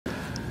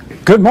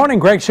Good morning,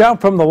 Greg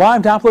Schaub from the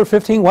Live Doppler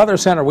 15 Weather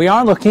Center. We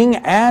are looking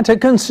at a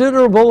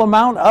considerable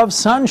amount of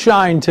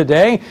sunshine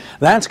today.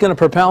 That's going to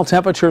propel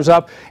temperatures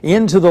up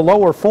into the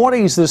lower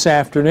 40s this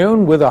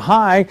afternoon with a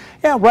high,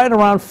 right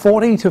around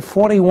 40 to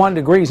 41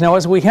 degrees. Now,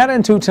 as we head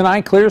into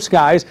tonight, clear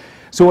skies.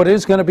 So it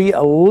is going to be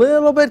a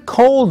little bit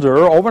colder.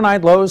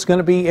 Overnight low is going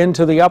to be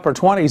into the upper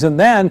 20s. And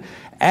then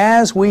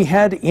as we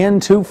head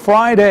into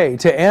Friday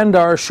to end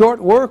our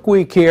short work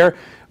week here,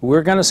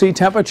 we're going to see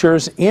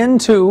temperatures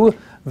into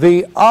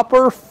the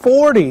upper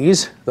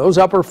 40s. Those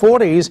upper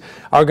 40s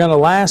are going to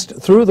last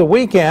through the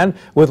weekend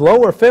with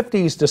lower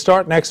 50s to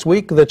start next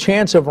week. The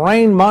chance of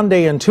rain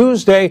Monday and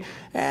Tuesday,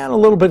 and a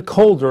little bit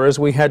colder as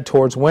we head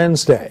towards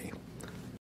Wednesday.